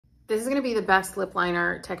This is gonna be the best lip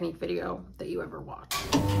liner technique video that you ever watch.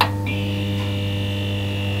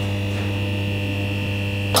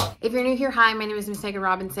 If you're new here, hi, my name is Miss Megan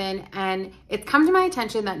Robinson, and it's come to my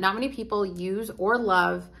attention that not many people use or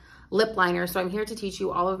love lip liner, so I'm here to teach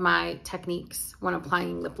you all of my techniques when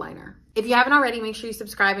applying lip liner. If you haven't already, make sure you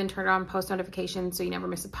subscribe and turn on post notifications so you never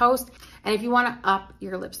miss a post. And if you want to up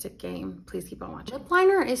your lipstick game, please keep on watching. Lip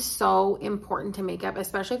liner is so important to makeup,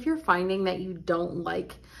 especially if you're finding that you don't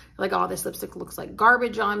like, oh, this lipstick looks like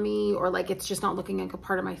garbage on me, or like it's just not looking like a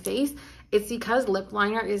part of my face. It's because lip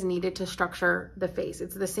liner is needed to structure the face.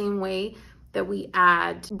 It's the same way that we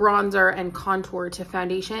add bronzer and contour to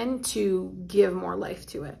foundation to give more life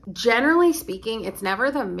to it. Generally speaking, it's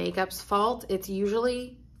never the makeup's fault. It's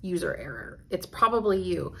usually user error. It's probably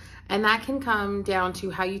you. And that can come down to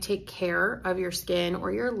how you take care of your skin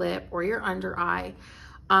or your lip or your under eye,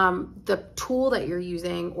 the tool that you're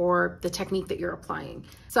using or the technique that you're applying.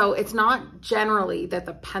 So it's not generally that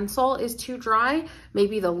the pencil is too dry,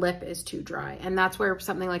 maybe the lip is too dry. And that's where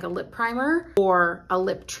something like a lip primer or a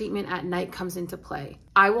lip treatment at night comes into play.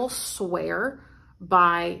 I will swear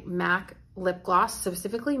by MAC lip gloss,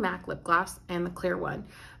 specifically MAC lip gloss and the clear one,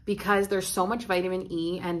 because there's so much vitamin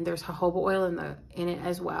E and there's jojoba oil in it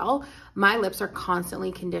as well. My lips are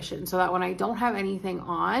constantly conditioned so that when I don't have anything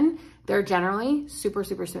on, they're generally super,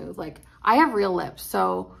 super smooth. Like, I have real lips,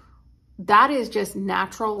 so that is just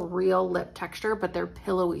natural, real lip texture, but they're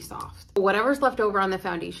pillowy soft. Whatever's left over on the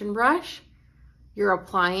foundation brush, you're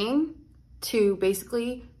applying to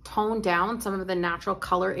basically tone down some of the natural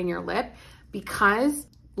color in your lip, because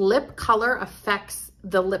lip color affects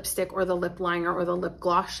the lipstick or the lip liner or the lip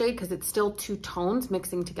gloss shade because it's still two tones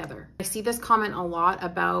mixing together. I see this comment a lot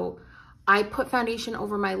about, I put foundation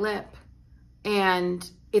over my lip and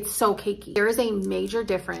it's so cakey. There is a major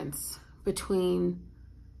difference between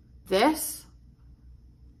this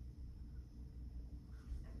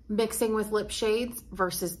mixing with lip shades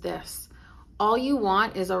versus this. All you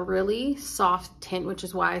want is a really soft tint, which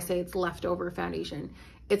is why I say it's leftover foundation.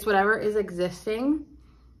 It's whatever is existing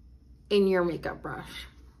in your makeup brush.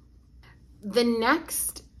 The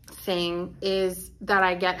next thing is that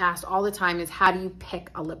I get asked all the time is, how do you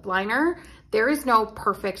pick a lip liner? There is no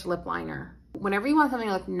perfect lip liner. Whenever you want something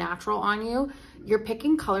to look natural on you, you're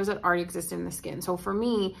picking colors that already exist in the skin. So for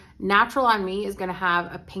me, natural on me is gonna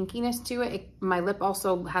have a pinkiness to it. My lip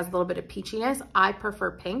also has a little bit of peachiness. I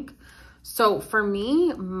prefer pink. So for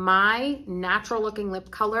me, my natural looking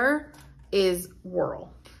lip color is WHIRL.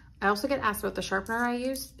 I also get asked about the sharpener I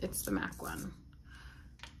use. It's the MAC one.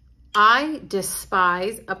 I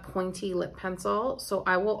despise a pointy lip pencil, so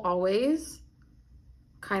I will always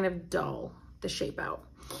kind of dull the shape out.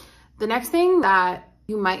 The next thing that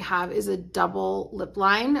you might have is a double lip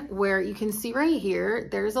line, where you can see right here,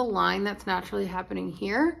 there's a line that's naturally happening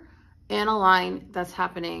here and a line that's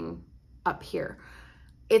happening up here.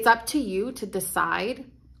 It's up to you to decide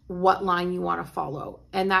what line you want to follow,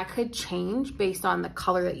 and that could change based on the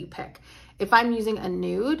color that you pick. If I'm using a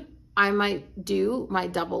nude, I might do my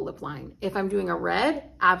double lip line. If I'm doing a red,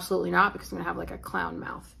 absolutely not, because I'm gonna have like a clown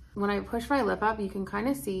mouth. When I push my lip up, you can kind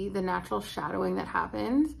of see the natural shadowing that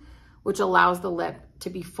happens, which allows the lip to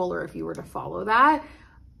be fuller if you were to follow that.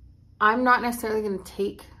 I'm not necessarily going to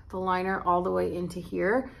take the liner all the way into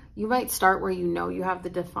here. You might start where you know you have the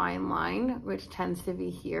defined line, which tends to be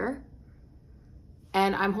here.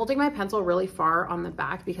 And I'm holding my pencil really far on the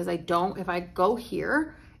back because if I go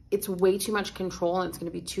here, it's way too much control and it's going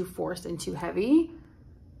to be too forced and too heavy.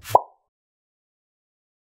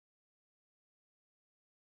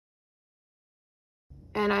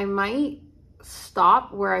 And I might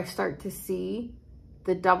stop where I start to see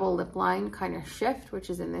the double lip line kind of shift, which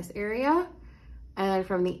is in this area. And then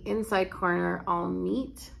from the inside corner, I'll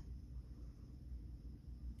meet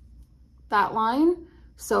that line.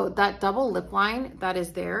 So that double lip line that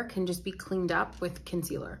is there can just be cleaned up with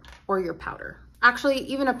concealer or your powder. Actually,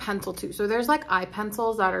 even a pencil too. So there's like eye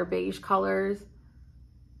pencils that are beige colors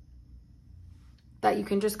that you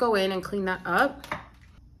can just go in and clean that up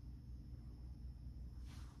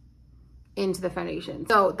into the foundation.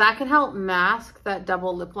 So that can help mask that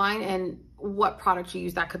double lip line, and what product you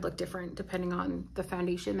use, that could look different depending on the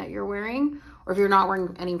foundation that you're wearing. Or if you're not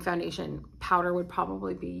wearing any foundation, powder would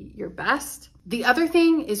probably be your best. The other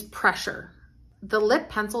thing is pressure. The lip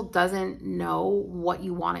pencil doesn't know what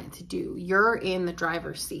you want it to do. You're in the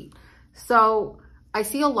driver's seat. So I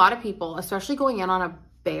see a lot of people, especially going in on a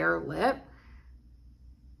bare lip,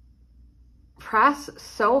 press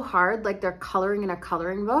so hard like they're coloring in a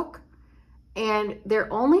coloring book, and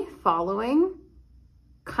they're only following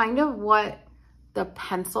kind of what the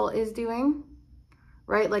pencil is doing,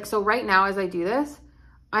 right? Like, so right now as I do this,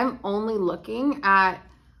 I'm only looking at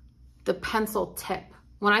the pencil tip.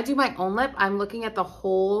 When I do my own lip, I'm looking at the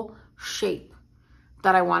whole shape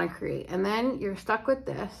that I want to create. And then you're stuck with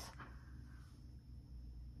this.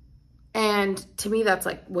 And to me, that's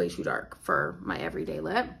like way too dark for my everyday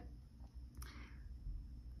lip.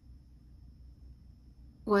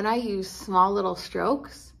 When I use small little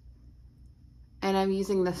strokes and I'm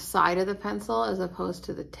using the side of the pencil as opposed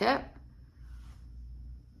to the tip,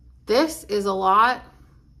 this is a lot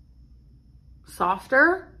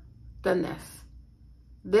softer than this.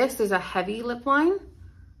 This is a heavy lip line.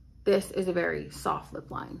 This is a very soft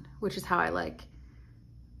lip line, which is how I like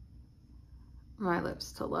my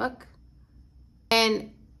lips to look.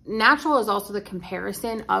 And natural is also the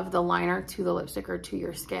comparison of the liner to the lipstick or to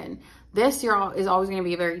your skin. This is always going to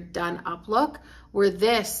be a very done up look, where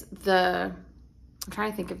this, I'm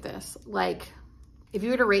trying to think of this, like if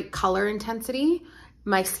you were to rate color intensity,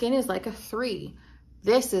 my skin is like a 3.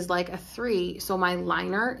 This is like a 3. So my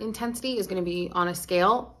liner intensity is going to be on a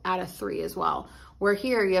scale at a 3 as well. Where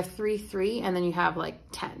here you have 3, 3, and then you have like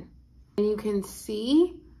 10. And you can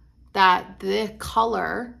see that the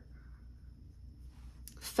color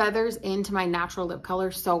feathers into my natural lip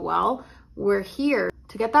color so well. Where here,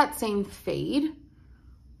 to get that same fade,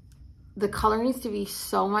 the color needs to be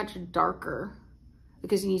so much darker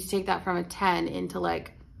because you need to take that from a 10 into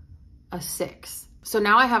like a 6. So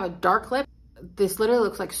now I have a dark lip. This literally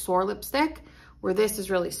looks like sore lipstick, where this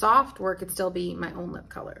is really soft, where it could still be my own lip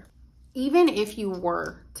color. Even if you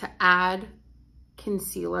were to add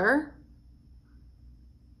concealer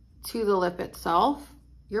to the lip itself,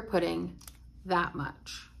 you're putting that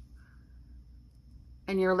much.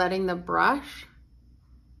 And you're letting the brush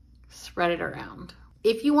spread it around.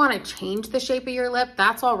 If you want to change the shape of your lip,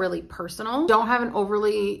 that's all really personal. Don't have an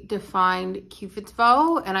overly defined Cupid's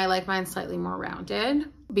bow, and I like mine slightly more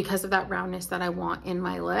rounded because of that roundness that I want in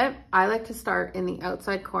my lip. I like to start in the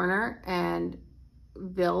outside corner and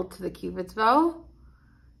build to the Cupid's bow.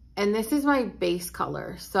 And this is my base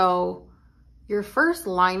color. So your first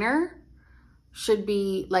liner should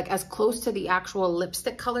be like as close to the actual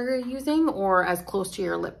lipstick color you're using or as close to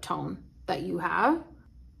your lip tone that you have.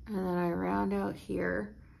 And then I round out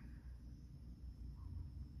here.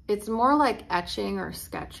 It's more like etching or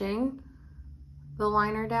sketching the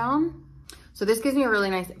liner down. So this gives me a really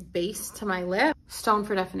nice base to my lip. Stone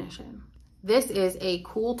for definition. This is a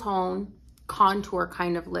cool tone contour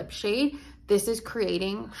kind of lip shade. This is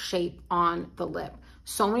creating shape on the lip.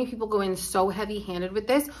 So many people go in so heavy-handed with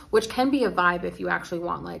this, which can be a vibe if you actually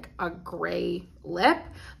want like a gray lip,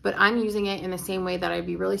 but I'm using it in the same way that I'd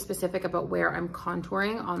be really specific about where I'm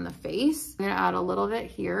contouring on the face. I'm gonna add a little bit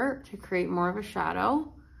here to create more of a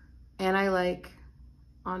shadow, and I like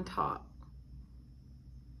on top.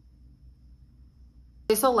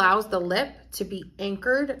 This allows the lip to be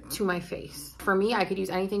anchored to my face. For me, I could use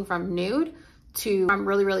anything from nude to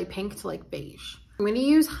really, really pink to like beige. I'm going to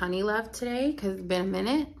use HONEYLOVE today because it's been a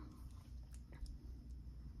minute.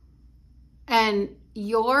 And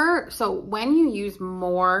so when you use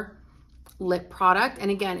more lip product,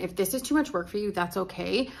 and again, if this is too much work for you, that's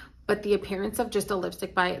okay. But the appearance of just a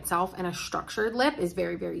lipstick by itself and a structured lip is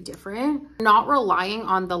very, very different. Not relying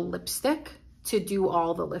on the lipstick to do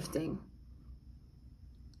all the lifting.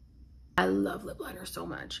 I love lip liner so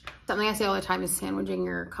much. Something I say all the time is sandwiching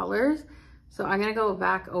your colors. So I'm going to go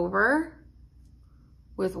back over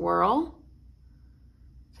with WHIRL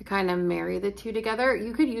to kind of marry the two together.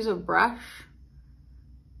 You could use a brush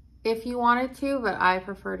if you wanted to, but I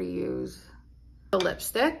prefer to use the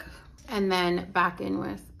lipstick and then back in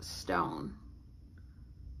with stone.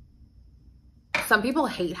 Some people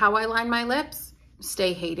hate how I line my lips.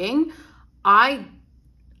 Stay hating. I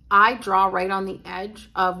draw right on the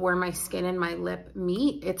edge of where my skin and my lip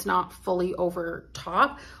meet. It's not fully over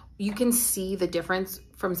top. You can see the difference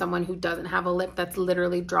from someone who doesn't have a lip that's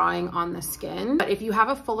literally drawing on the skin. But if you have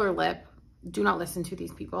a fuller lip, do not listen to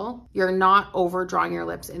these people. You're not over drawing your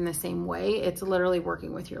lips in the same way. It's literally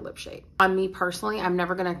working with your lip shape. On me personally, I'm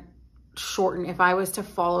never gonna shorten. If I was to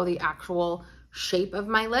follow the actual shape of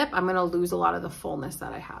my lip, I'm gonna lose a lot of the fullness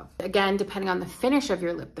that I have. Again, depending on the finish of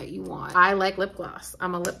your lip that you want. I like lip gloss.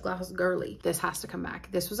 I'm a lip gloss girly. This has to come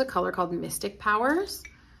back. This was a color called Mystic Powers.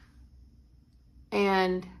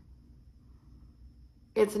 And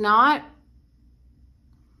it's not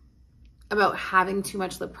about having too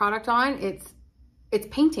much lip product on. It's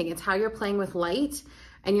painting. It's how you're playing with light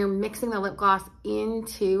and you're mixing the lip gloss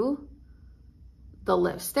into the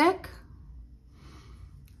lipstick,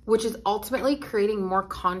 which is ultimately creating more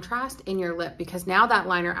contrast in your lip because now that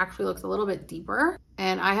liner actually looks a little bit deeper,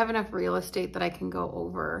 and I have enough real estate that I can go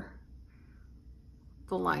over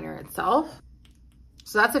the liner itself.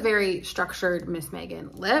 So that's a very structured Miss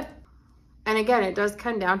Megan lip. And again, it does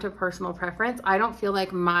come down to personal preference. I don't feel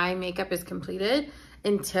like my makeup is completed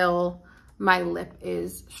until my lip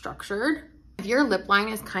is structured. If your lip line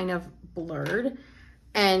is kind of blurred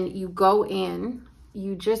and you go in,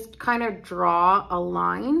 you just kind of draw a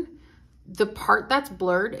line. The part that's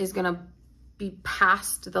blurred is gonna be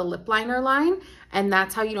past the lip liner line, and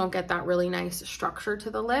that's how you don't get that really nice structure to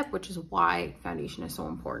the lip, which is why foundation is so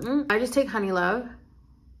important. I just take HONEYLOVE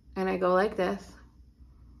and I go like this.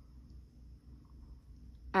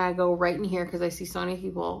 And I go right in here because I see so many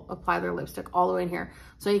people apply their lipstick all the way in here.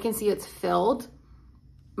 So you can see it's filled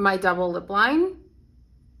my double lip line.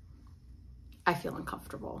 I feel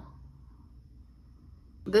uncomfortable.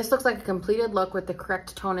 This looks like a completed look with the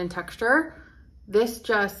correct tone and texture. This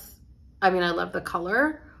just, I mean, I love the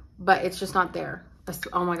color, but it's just not there.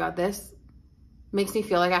 Oh my God, this makes me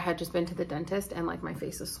feel like I had just been to the dentist and like my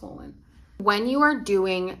face is swollen. When you are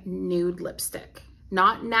doing nude lipstick,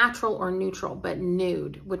 not natural or neutral, but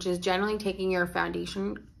nude, which is generally taking your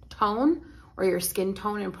foundation tone or your skin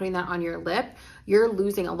tone and putting that on your lip, you're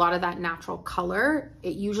losing a lot of that natural color.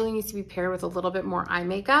 It usually needs to be paired with a little bit more eye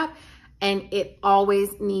makeup, and it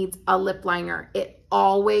always needs a lip liner. It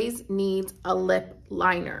always needs a lip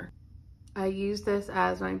liner. I use this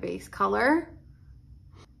as my base color.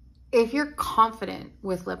 If you're confident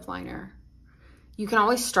with lip liner, you can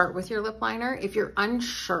always start with your lip liner. If you're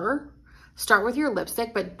unsure, start with your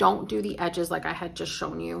lipstick, but don't do the edges like I had just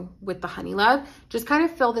shown you with the HONEYLOVE. Just kind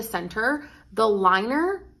of fill the center. The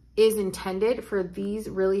liner is intended for these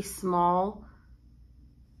really small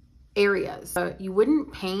areas. You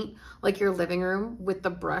wouldn't paint like your living room with the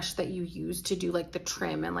brush that you use to do like the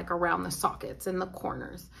trim and like around the sockets and the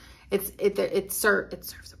corners. It serves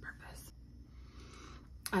a purpose.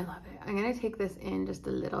 I love it. I'm gonna take this in just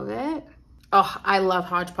a little bit. Oh, I love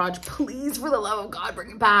Hodge Podge. Please, for the love of God,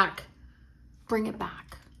 bring it back. Bring it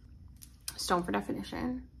back. Stone for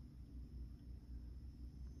definition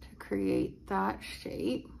to create that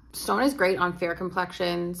shape. Stone is great on fair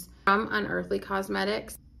complexions. From Unearthly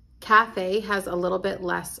Cosmetics, Cafe has a little bit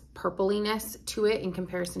less purpliness to it in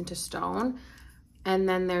comparison to Stone. And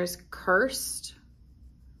then there's Cursed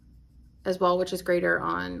as well, which is greater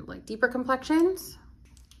on like deeper complexions.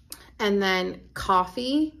 And then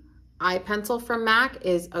Coffee Eye Pencil from MAC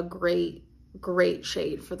is a great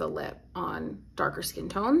shade for the lip on darker skin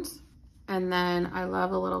tones. And then I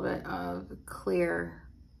love a little bit of clear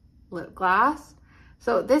lip gloss.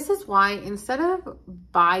 So this is why instead of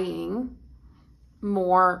buying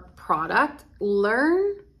more product,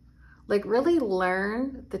 really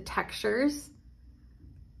learn the textures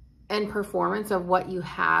and performance of what you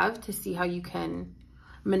have to see how you can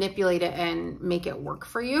manipulate it and make it work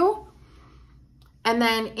for you. And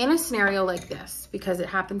then in a scenario like this, because it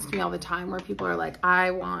happens to me all the time where people are like,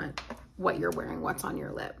 I want what you're wearing, what's on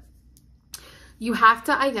your lip. You have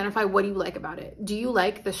to identify, what do you like about it? Do you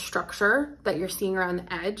like the structure that you're seeing around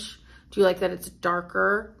the edge? Do you like that it's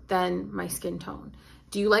darker than my skin tone?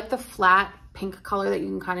 Do you like the flat pink color that you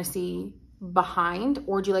can kind of see behind?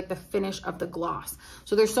 Or do you like the finish of the gloss?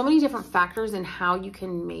 So there's so many different factors in how you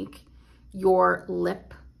can make your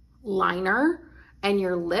lip liner and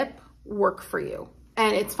your lip work for you.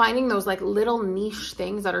 And it's finding those like little niche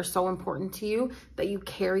things that are so important to you that you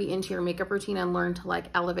carry into your makeup routine and learn to like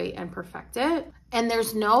elevate and perfect it. And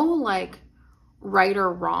there's no like right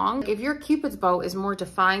or wrong. If your Cupid's bow is more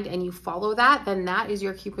defined and you follow that, then that is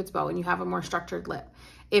your Cupid's bow and you have a more structured lip.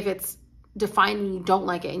 If it's defined and you don't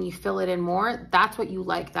like it and you fill it in more, that's what you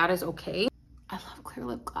like. That is okay. I love clear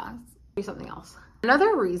lip gloss. Do something else.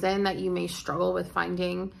 Another reason that you may struggle with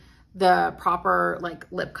finding the proper like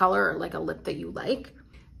lip color or like a lip that you like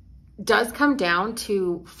does come down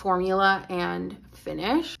to formula and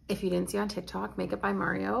finish. If you didn't see on TikTok, Makeup by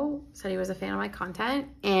Mario said he was a fan of my content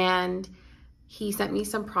and he sent me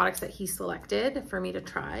some products that he selected for me to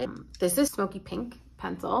try. This is Smoky Pink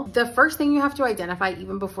pencil. The first thing you have to identify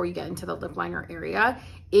even before you get into the lip liner area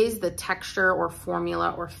is the texture or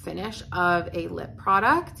formula or finish of a lip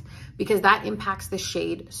product, because that impacts the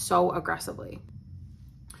shade so aggressively.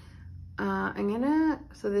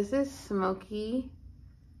 So this is Smoky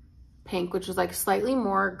Pink, which is like slightly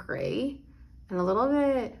more gray and a little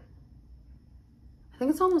bit, I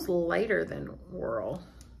think it's almost lighter than WHIRL.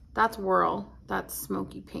 That's WHIRL, that's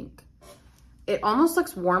Smoky Pink. It almost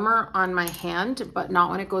looks warmer on my hand, but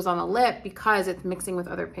not when it goes on the lip because it's mixing with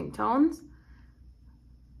other pink tones.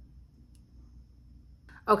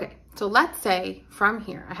 Okay, so let's say from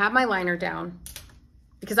here, I have my liner down,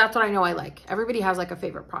 because that's what I know I like. Everybody has like a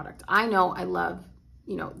favorite product. I know I love,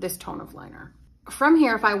 you know, this tone of liner. From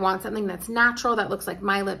here, if I want something that's natural, that looks like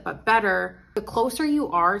my lip, but better, the closer you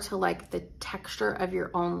are to like the texture of your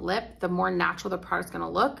own lip, the more natural the product's gonna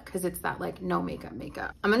look, because it's that like no makeup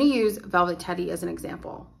makeup. I'm gonna use Velvet Teddy as an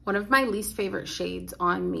example. One of my least favorite shades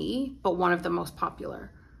on me, but one of the most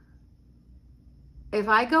popular. If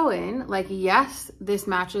I go in, like, yes, this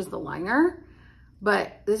matches the liner,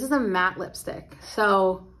 but this is a matte lipstick.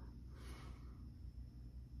 So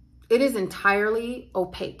it is entirely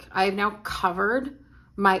opaque. I have now covered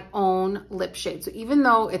my own lip shade. So even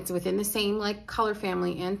though it's within the same like color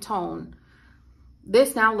family and tone,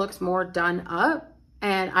 this now looks more done up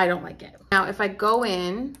and I don't like it. Now, if I go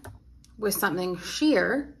in with something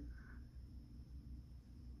sheer,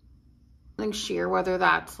 whether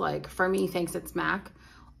that's like, for me, thanks it's MAC,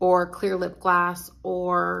 or clear lip gloss,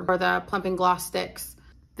 or the plumping gloss sticks,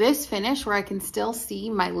 this finish where I can still see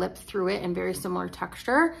my lip through it and very similar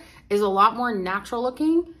texture is a lot more natural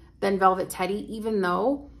looking than Velvet Teddy, even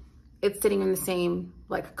though it's sitting in the same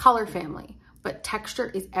like color family, but texture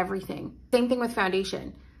is everything. Same thing with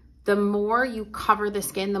foundation. The more you cover the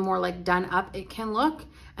skin, the more like done up it can look.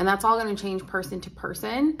 And that's all gonna change person to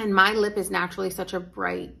person. And my lip is naturally such a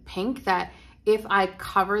bright pink that if I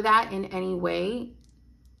cover that in any way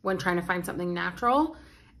when trying to find something natural,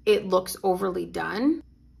 it looks overly done.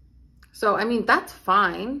 So, I mean, that's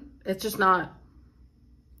fine. It's just not,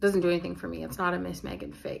 doesn't do anything for me. It's not a Miss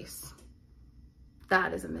Megan face.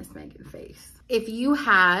 That is a Miss Megan face. If you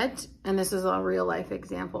had, and this is a real life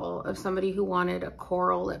example of somebody who wanted a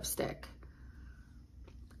coral lipstick,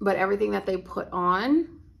 but everything that they put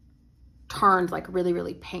on turned like really,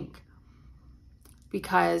 really pink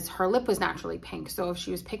because her lip was naturally pink. So if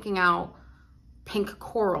she was picking out pink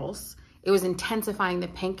corals, it was intensifying the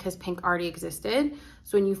pink because pink already existed.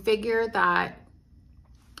 So when you figure that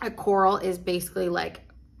a coral is basically like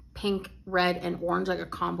pink, red, and orange, like a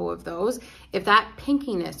combo of those, if that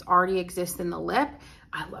pinkiness already exists in the lip,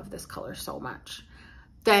 I love this color so much,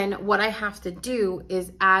 then what I have to do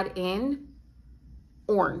is add in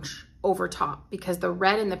orange over top because the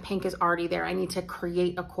red and the pink is already there. I need to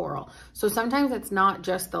create a coral. So sometimes it's not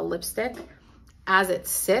just the lipstick as it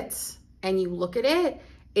sits and you look at it,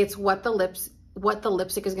 it's what the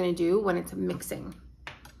lipstick is gonna do when it's mixing.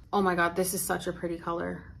 Oh my God, this is such a pretty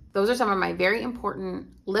color. Those are some of my very important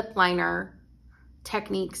lip liner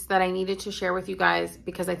techniques that I needed to share with you guys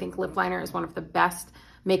because I think lip liner is one of the best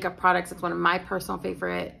makeup products. It's one of my personal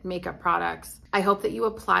favorite makeup products. I hope that you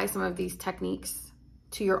apply some of these techniques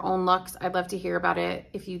to your own looks. I'd love to hear about it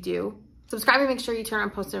if you do. Subscribe and make sure you turn on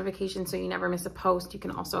post notifications so you never miss a post. You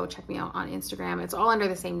can also check me out on Instagram. It's all under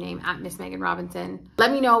the same name, at Miss Megan Robinson.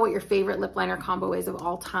 Let me know what your favorite lip liner combo is of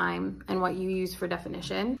all time and what you use for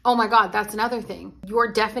definition. Oh my God, that's another thing.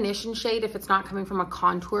 Your definition shade, if it's not coming from a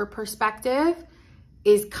contour perspective,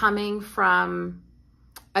 is coming from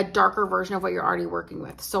a darker version of what you're already working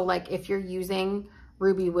with. So like if you're using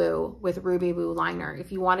Ruby Woo with Ruby Woo liner,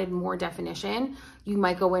 if you wanted more definition, you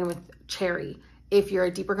might go in with Cherry. If you're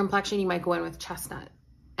a deeper complexion, you might go in with Chestnut.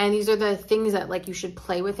 And these are the things that like you should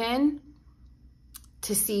play within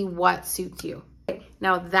to see what suits you. Okay,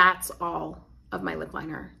 now that's all of my lip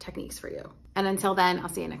liner techniques for you. And until then, I'll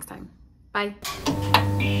see you next time. Bye.